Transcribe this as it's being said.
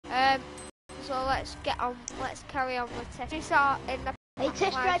so let's get on. Let's carry on with test. We saw in the. Are you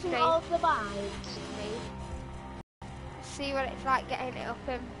test driving all of the bikes? See what it's like getting it up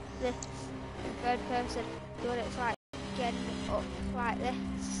in this third person. What it's like getting it up like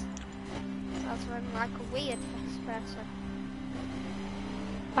this. That's when like a weird first person.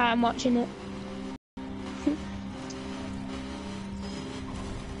 I'm watching it.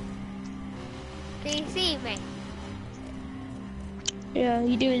 Can you see me? Yeah,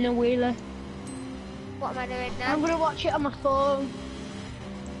 you're doing a wheeler. What am I doing now? I'm gonna watch it on my phone.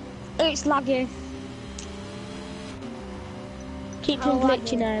 It's laggy. Keeps on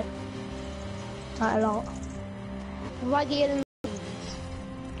glitching out. Quite a lot. Laggier than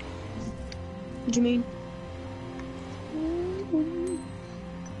What do you mean?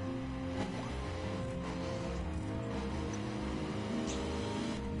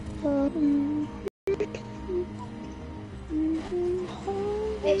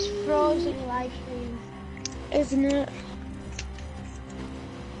 It's frozen your live stream. Isn't it?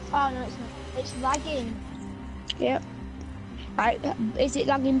 Oh no, it's not. It's lagging. Yep. Right, is it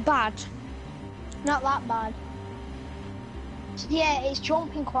lagging bad? Not that bad. Yeah, it's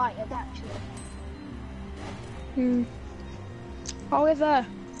jumping quite a bit actually. However,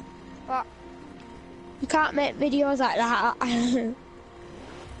 What? you can't make videos like that.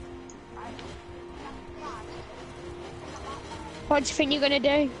 What do you think you're gonna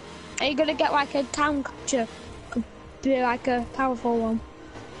do? Are you gonna get like a cam capture? Could be like a powerful one.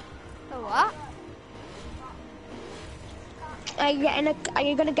 A what? Are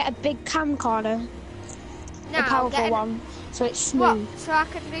you gonna get a big camcorder? No, A powerful one, so it's smooth. What? So I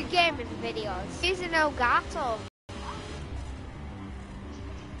can do gaming videos. Using Elgato.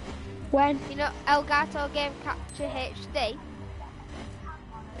 When? You know Elgato Game Capture HD?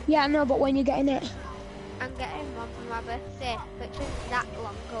 Yeah, I know, but when you're getting it? I'm getting one for my birthday, which isn't that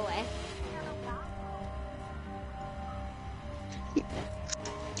long away.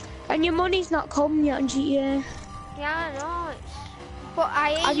 And your money's not come yet on GTA. Yeah, I know. But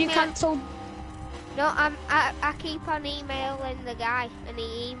I Have you email- cancelled? No, I keep on emailing the guy, and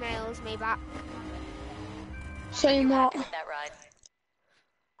he emails me back. Saying what?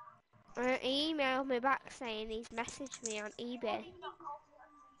 He emailed me back saying he's messaged me on eBay.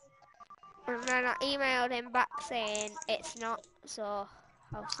 And then I emailed him back saying it's not, so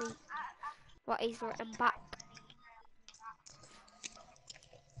I'll see what he's written back.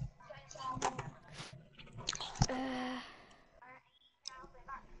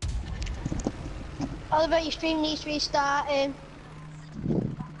 Oliver, your stream needs restarting.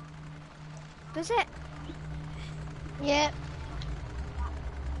 Does it? Yep.